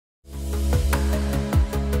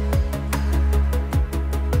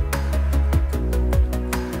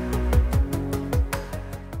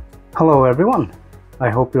Hello everyone, I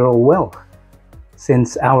hope you're all well.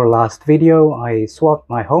 Since our last video, I swapped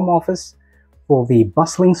my home office for the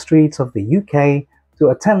bustling streets of the UK to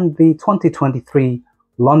attend the 2023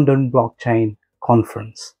 London Blockchain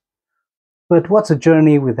Conference. But what's a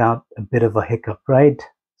journey without a bit of a hiccup, right?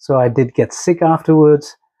 So I did get sick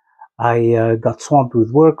afterwards. I got swamped with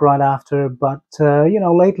work right after, but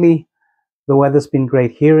lately the weather's been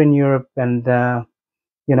great here in Europe, and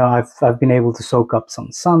I've been able to soak up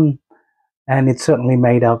some sun, and it certainly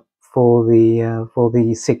made up for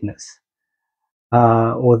the sickness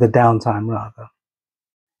or the downtime rather.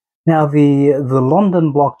 Now, the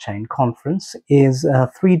London Blockchain Conference is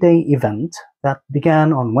a 3-day event that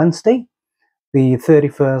began on Wednesday, the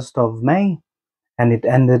 31st of May, and it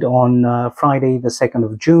ended on Friday, the 2nd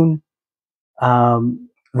of June. There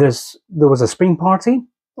was a spring party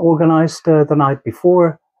organized the night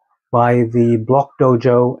before by the Block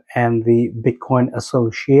Dojo and the Bitcoin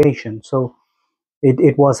Association. So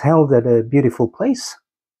it was held at a beautiful place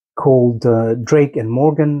called Drake and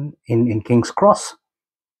Morgan in King's Cross.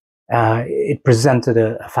 It presented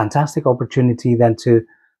a fantastic opportunity then to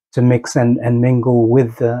mix and mingle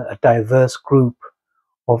with a diverse group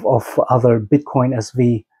of other Bitcoin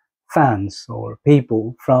SV fans or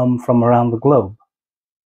people from around the globe.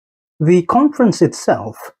 The conference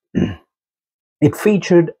itself, it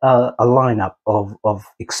featured a lineup of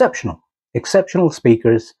exceptional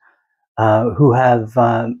speakers who have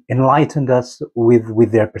enlightened us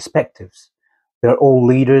with their perspectives. They're all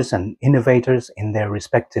leaders and innovators in their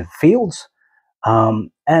respective fields.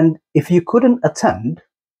 And if you couldn't attend,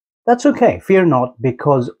 that's okay, fear not,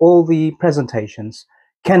 because all the presentations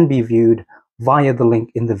can be viewed via the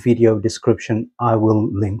link in the video description I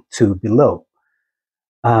will link to below.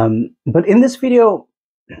 But in this video,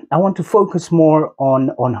 I want to focus more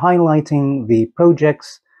on highlighting the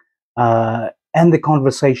projects and the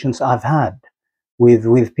conversations I've had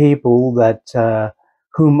with people that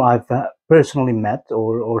whom I've personally met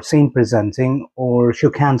or seen presenting or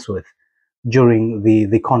shook hands with during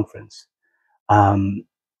the conference.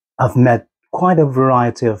 I've met quite a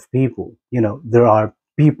variety of people. There are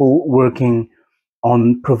people working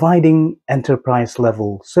on providing enterprise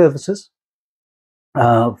level services.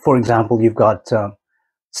 For example, you've got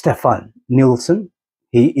Stefan Nielsen.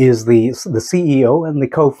 He is the CEO and the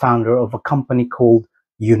co-founder of a company called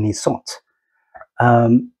Unisot.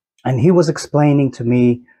 And he was explaining to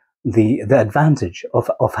me the advantage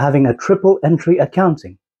of having a triple entry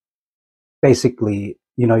accounting. Basically,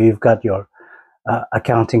 you've got your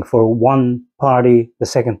accounting for one party, the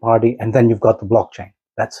second party, and then you've got the blockchain.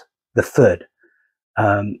 That's the third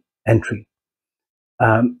entry.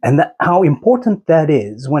 And how important that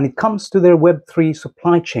is when it comes to their Web3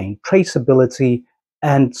 supply chain traceability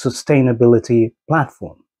and sustainability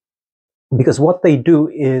platform. Because what they do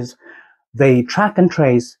is they track and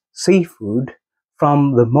trace seafood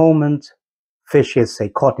from the moment fish is, say,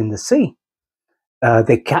 caught in the sea.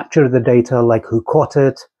 They capture the data, like who caught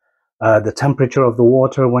it, the temperature of the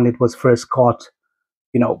water when it was first caught,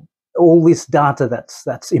 all this data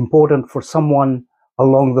that's important for someone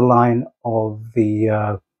along the line of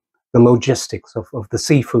the logistics of the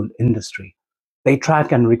seafood industry. They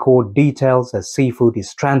track and record details as seafood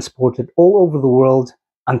is transported all over the world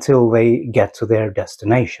until they get to their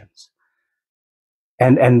destinations.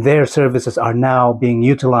 And their services are now being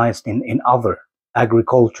utilized in other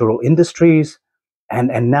agricultural industries,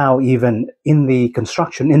 and now even in the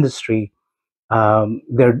construction industry.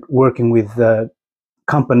 They're working with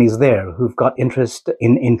companies there who've got interest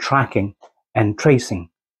in tracking and tracing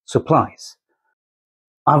supplies.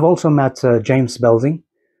 I've also met James Belding.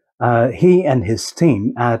 He and his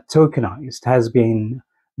team at Tokenized has been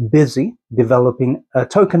busy developing a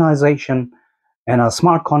tokenization and a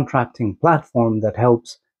smart contracting platform that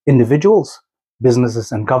helps individuals,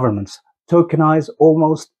 businesses, and governments tokenize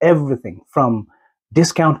almost everything from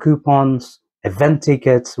discount coupons, event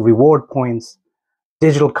tickets, reward points,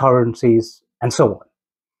 digital currencies, and so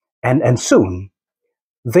on. And soon,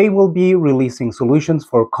 they will be releasing solutions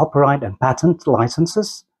for copyright and patent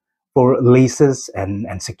licenses, for leases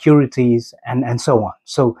and securities, and so on.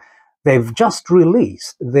 So they've just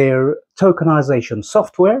released their tokenization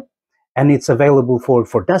software, and it's available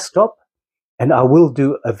for desktop. And I will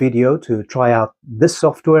do a video to try out this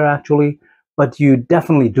software actually, but you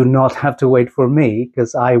definitely do not have to wait for me,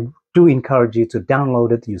 because I do encourage you to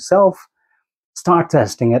download it yourself, start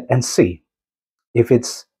testing it, and see if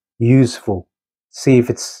it's useful. See if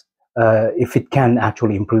it can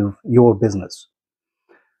actually improve your business.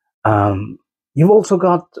 You've also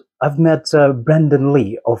got, I've met Brendan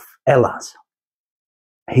Lee of Elas.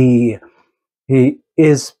 He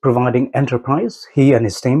is providing enterprise, he and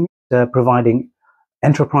his team, providing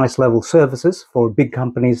enterprise level services for big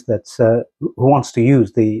companies that's who wants to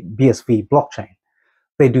use the BSV blockchain.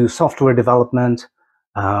 They do software development,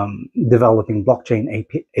 developing blockchain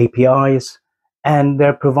APIs, and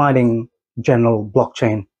they're providing general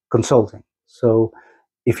blockchain consulting. So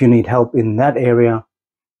if you need help in that area,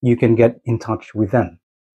 you can get in touch with them.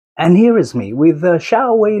 And here is me with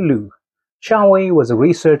Xiaowei Lu. Xiaowei was a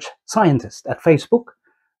research scientist at Facebook,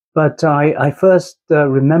 but I first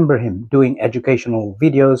remember him doing educational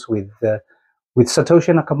videos with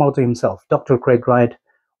Satoshi Nakamoto himself, Dr. Craig Wright,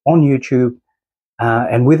 on YouTube.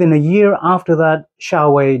 And within a year after that,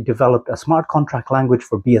 Xiaowei developed a smart contract language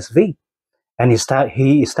for BSV, and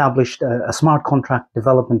he established a smart contract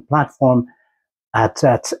development platform at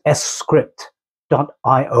sscript.io.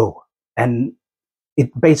 And it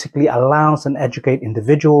basically allows and educates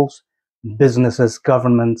individuals, businesses,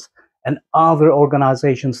 governments, and other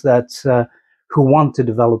organizations that who want to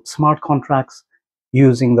develop smart contracts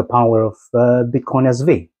using the power of Bitcoin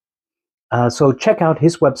SV. So check out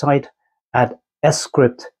his website at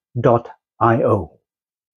sscript.io.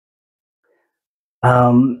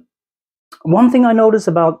 One thing I noticed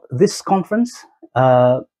about this conference,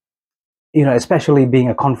 especially being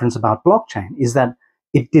a conference about blockchain, is that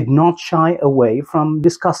it did not shy away from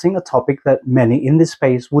discussing a topic that many in this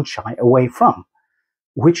space would shy away from,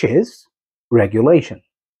 which is regulation.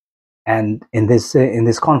 And in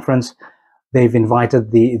this conference, they've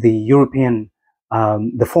invited the European,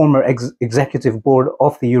 the former executive board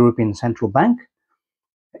of the European Central Bank.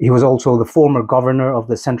 He was also the former governor of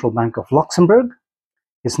the Central Bank of Luxembourg.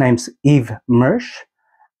 His name's Yves Mersch,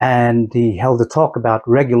 and he held a talk about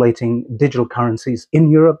regulating digital currencies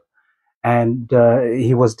in Europe. And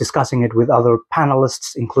he was discussing it with other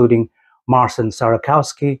panelists, including Marcin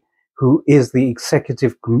Sarakowski, who is the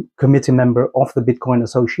executive committee member of the Bitcoin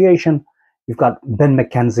Association. You've got Ben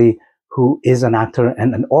McKenzie, who is an actor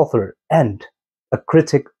and an author and a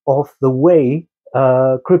critic of the way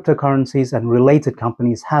cryptocurrencies and related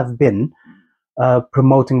companies have been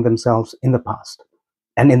promoting themselves in the past.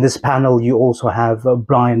 And in this panel, you also have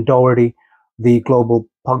Brian Doherty, the global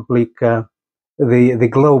public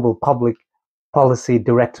policy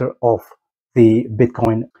director of the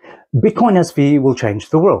Bitcoin. Bitcoin SV will change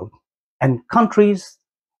the world, and countries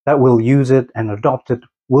that will use it and adopt it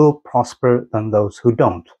will prosper than those who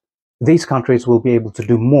don't. These countries will be able to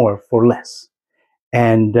do more for less.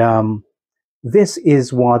 And this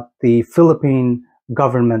is what the Philippine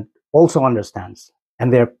government also understands,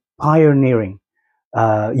 and they're pioneering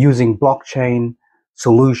using blockchain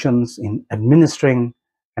solutions in administering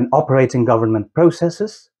and operating government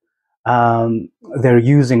processes. They're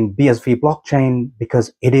using BSV blockchain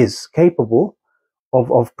because it is capable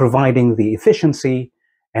of providing the efficiency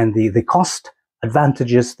and the cost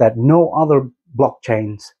advantages that no other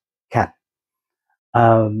blockchains can.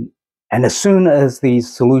 And as soon as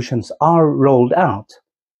these solutions are rolled out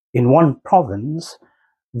in one province,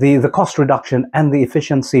 the cost reduction and the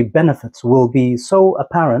efficiency benefits will be so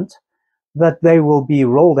apparent that they will be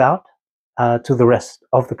rolled out to the rest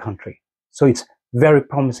of the country. So it's very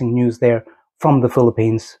promising news there from the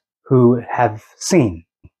Philippines, who have seen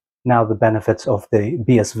now the benefits of the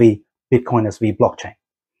BSV, Bitcoin SV blockchain.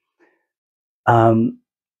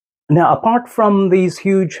 Now, apart from these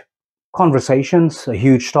huge conversations,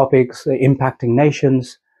 huge topics impacting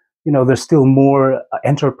nations, there's still more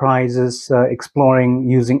enterprises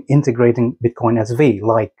exploring integrating Bitcoin SV.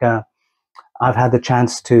 Like I've had the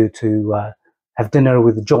chance to have dinner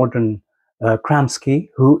with Jordan Kramsky,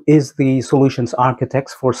 who is the solutions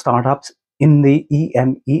architect for startups in the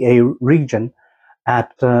EMEA region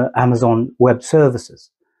at Amazon Web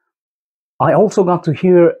Services. I also got to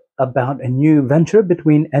hear about a new venture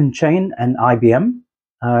between nChain and IBM.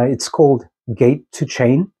 It's called Gate to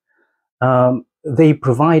Chain. They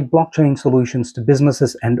provide blockchain solutions to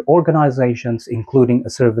businesses and organizations, including a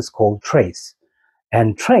service called Trace.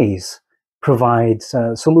 And Trace provides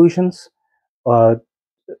solutions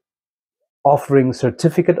offering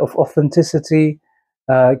certificate of authenticity,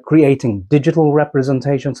 creating digital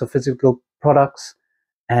representations of physical products,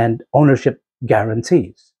 and ownership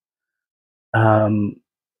guarantees. So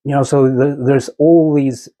there's all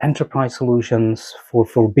these enterprise solutions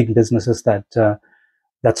for big businesses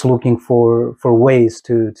that's looking for ways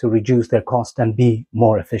to reduce their cost and be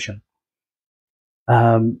more efficient.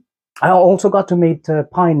 I also got to meet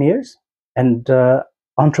pioneers and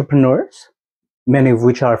entrepreneurs, many of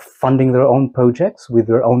which are funding their own projects with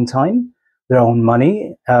their own time, their own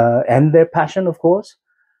money, and their passion, of course,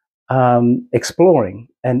 exploring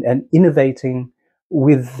and innovating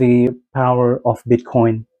with the power of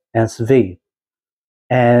Bitcoin SV.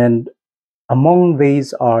 And Among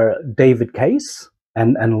these are David Case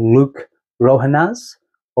and Luke Rohanaz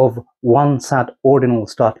of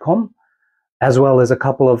OneSatOrdinals.com, as well as a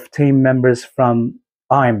couple of team members from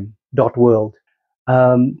I'm.world.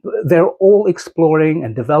 They're all exploring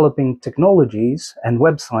and developing technologies and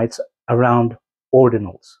websites around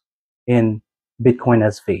ordinals in Bitcoin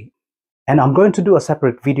SV. And I'm going to do a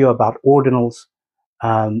separate video about ordinals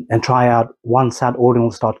and try out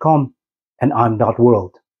OneSatOrdinals.com and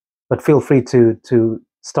I'm.world. But feel free to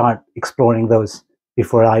start exploring those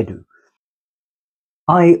before I do.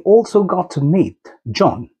 I also got to meet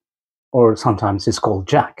John, or sometimes he's called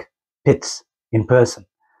Jack, Pitts in person.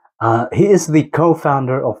 He is the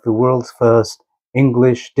co-founder of the world's first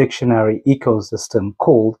English dictionary ecosystem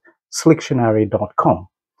called Slicktionary.com.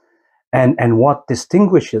 And what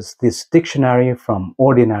distinguishes this dictionary from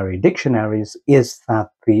ordinary dictionaries is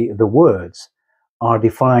that the words are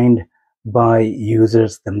defined by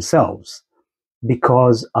users themselves.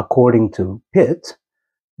 Because according to Pitt,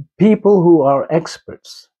 people who are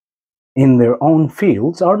experts in their own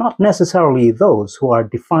fields are not necessarily those who are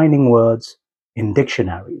defining words in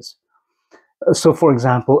dictionaries. So, for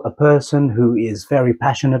example, a person who is very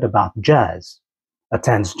passionate about jazz,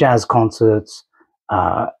 attends jazz concerts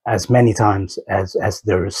as many times as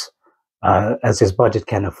his budget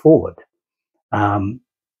can afford,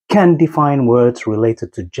 can define words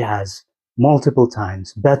related to jazz multiple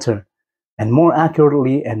times better and more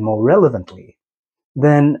accurately and more relevantly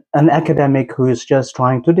than an academic who is just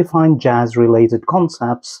trying to define jazz-related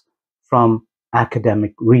concepts from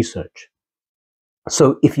academic research.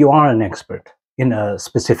 So if you are an expert in a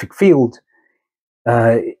specific field,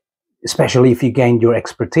 especially if you gained your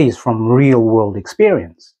expertise from real-world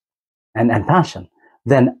experience and passion,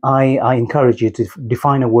 then I encourage you to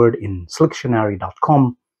define a word in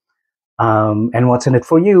Slicktionary.com. And what's in it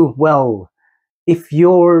for you? Well, if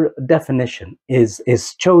your definition is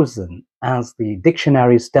chosen as the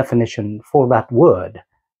dictionary's definition for that word,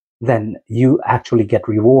 then you actually get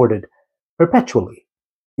rewarded perpetually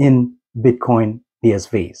in Bitcoin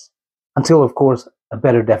BSVs, until, of course, a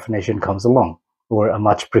better definition comes along, or a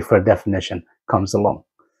much preferred definition comes along.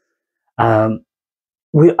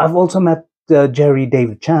 I've also met Jerry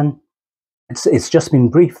David Chan. It's just been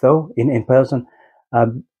brief, though, in person,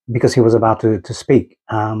 because he was about to speak.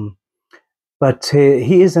 But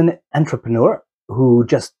he is an entrepreneur who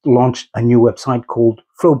just launched a new website called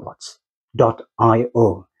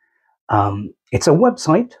Frobots.io. It's a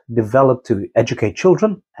website developed to educate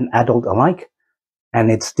children and adults alike,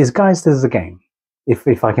 and it's disguised as a game,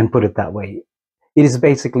 if I can put it that way. It is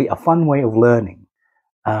basically a fun way of learning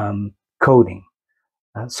coding.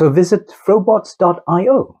 So visit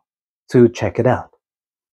Frobots.io to check it out.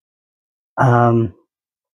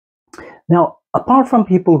 Now, apart from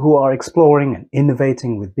people who are exploring and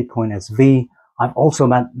innovating with Bitcoin SV, I've also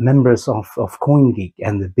met members of CoinGeek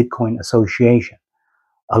and the Bitcoin Association,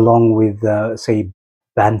 along with, say,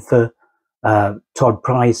 Banther, Todd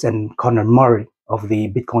Price, and Connor Murray of the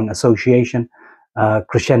Bitcoin Association.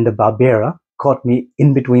 Crescenda Barbera caught me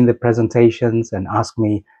in between the presentations and asked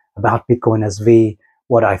me about Bitcoin SV,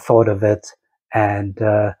 what I thought of it, and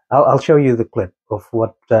I'll show you the clip of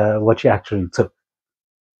what she actually took.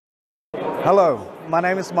 Hello, my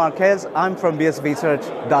name is Marquez. I'm from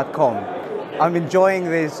bsvsearch.com. I'm enjoying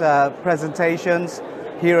these presentations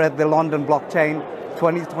here at the London Blockchain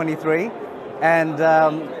 2023, and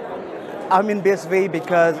I'm in BSV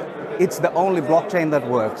because it's the only blockchain that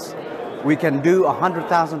works. We can do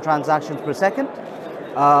 100,000 transactions per second,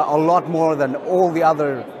 a lot more than all the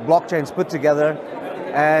other blockchains put together,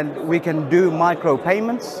 and we can do micro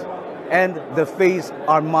payments, and the fees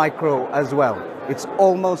are micro as well. It's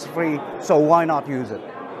almost free, so why not use it?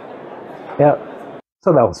 Yeah,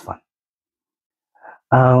 so that was fun.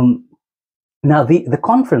 Now, the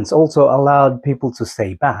conference also allowed people to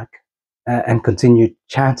stay back and continue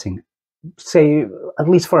chatting, say, at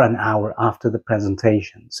least for an hour after the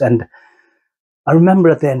presentations. And I remember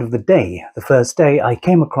at the end of the day, the first day, I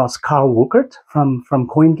came across Carl Wuckert from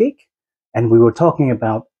CoinGeek, and we were talking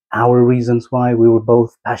about our reasons why we were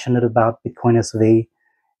both passionate about Bitcoin SV.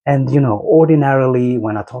 And, you know, ordinarily,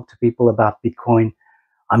 when I talk to people about Bitcoin,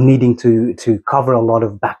 I'm needing to cover a lot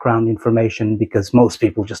of background information because most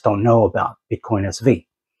people just don't know about Bitcoin SV.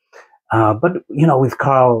 But, you know, with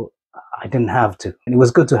Carl, I didn't have to. And it was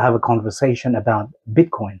good to have a conversation about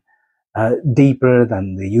Bitcoin, deeper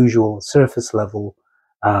than the usual surface level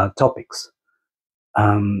topics.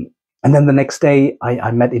 And then the next day, I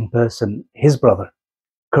met in person his brother,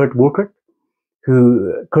 Kurt Wuckert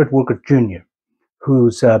Jr.,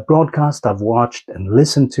 whose broadcast I've watched and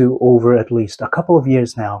listened to over at least a couple of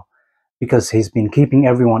years now. because he's been keeping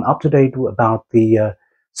everyone up to date about the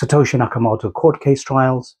Satoshi Nakamoto court case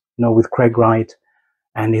trials, with Craig Wright,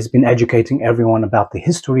 and he's been educating everyone about the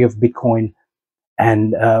history of Bitcoin,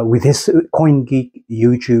 and with his CoinGeek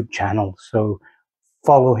YouTube channel. So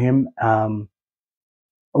follow him,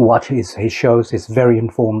 watch his shows. It's very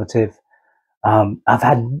informative. I've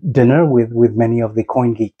had dinner with many of the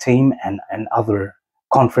CoinGeek team and other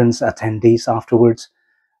conference attendees afterwards.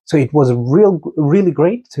 So it was really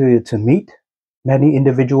great to meet many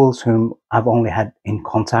individuals whom I've only had in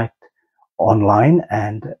contact online,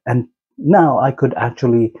 and now I could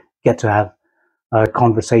actually get to have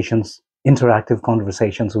interactive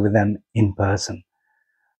conversations with them in person.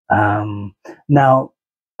 Now,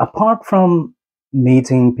 apart from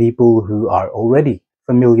meeting people who are already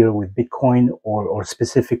familiar with Bitcoin or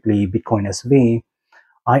specifically Bitcoin SV,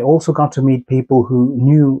 I also got to meet people who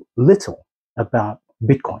knew little about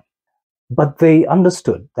Bitcoin, but they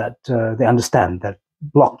understand that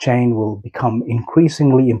blockchain will become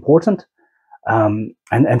increasingly important,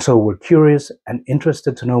 and so were curious and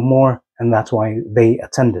interested to know more, and that's why they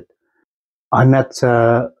attended. I met,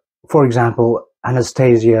 for example,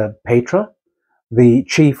 Anastasia Petra, the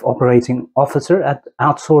Chief Operating Officer at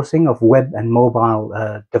outsourcing of web and mobile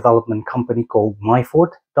development company called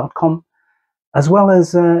myfort.com, as well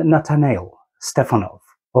as Nathaniel Stefanov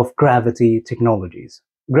of Gravity Technologies.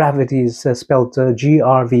 Gravity is spelled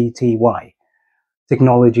GRVTY,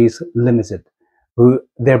 Technologies Limited.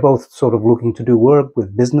 They're both sort of looking to do work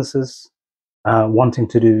with businesses wanting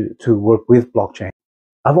to work with blockchain.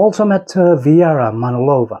 I've also met Viera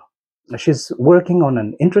Manolova. She's working on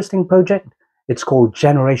an interesting project. It's called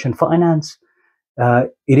Generation Finance.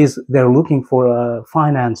 They're looking for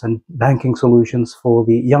finance and banking solutions for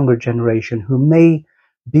the younger generation who may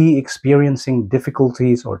be experiencing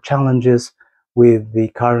difficulties or challenges with the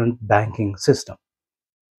current banking system.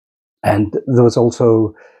 And there was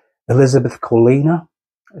also Elizabeth Colina.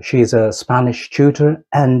 She is a Spanish tutor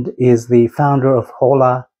and is the founder of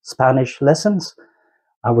Hola Spanish Lessons.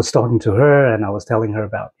 I was talking to her and I was telling her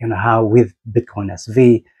about, how with Bitcoin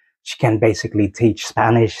SV, she can basically teach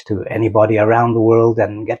Spanish to anybody around the world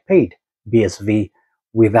and get paid BSV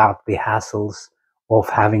without the hassles of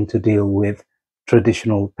having to deal with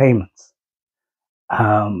traditional payments.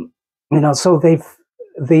 So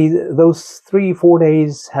those 3-4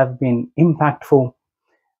 days have been impactful.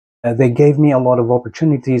 They gave me a lot of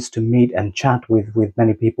opportunities to meet and chat with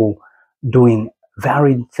many people doing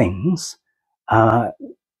varied things,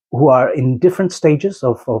 who are in different stages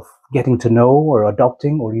of getting to know or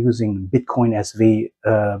adopting or using Bitcoin SV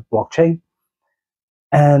blockchain.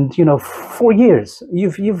 And for years,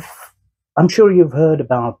 I'm sure you've heard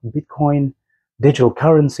about Bitcoin, digital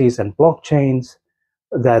currencies, and blockchains,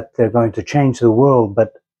 that they're going to change the world.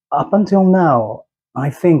 But up until now, I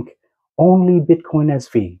think only Bitcoin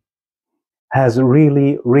SV has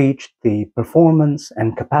really reached the performance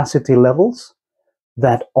and capacity levels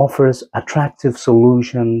that offers attractive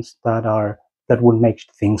solutions that would make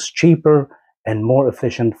things cheaper and more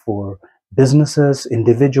efficient for businesses,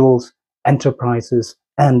 individuals, enterprises,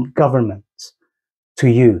 and governments to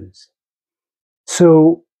use.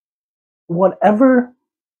 So whatever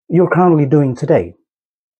you're currently doing today,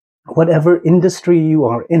 whatever industry you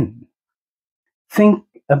are in, think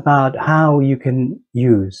about how you can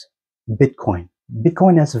use Bitcoin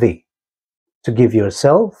SV, to give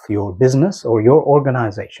yourself, your business, or your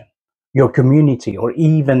organization, your community, or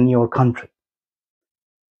even your country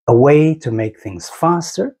a way to make things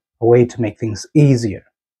faster, a way to make things easier,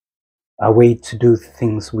 a way to do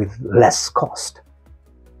things with less cost,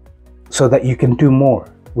 so that you can do more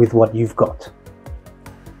with what you've got.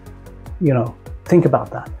 Think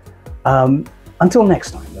about that. Until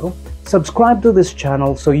next time, though, subscribe to this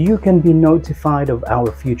channel so you can be notified of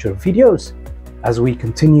our future videos as we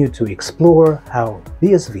continue to explore how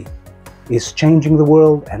BSV is changing the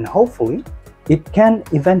world, and hopefully it can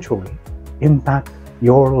eventually impact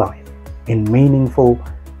your life in meaningful,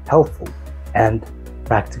 helpful, and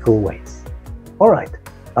practical ways. All right,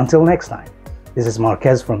 until next time, this is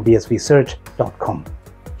Marquez from bsvsearch.com.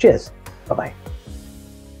 Cheers, bye-bye.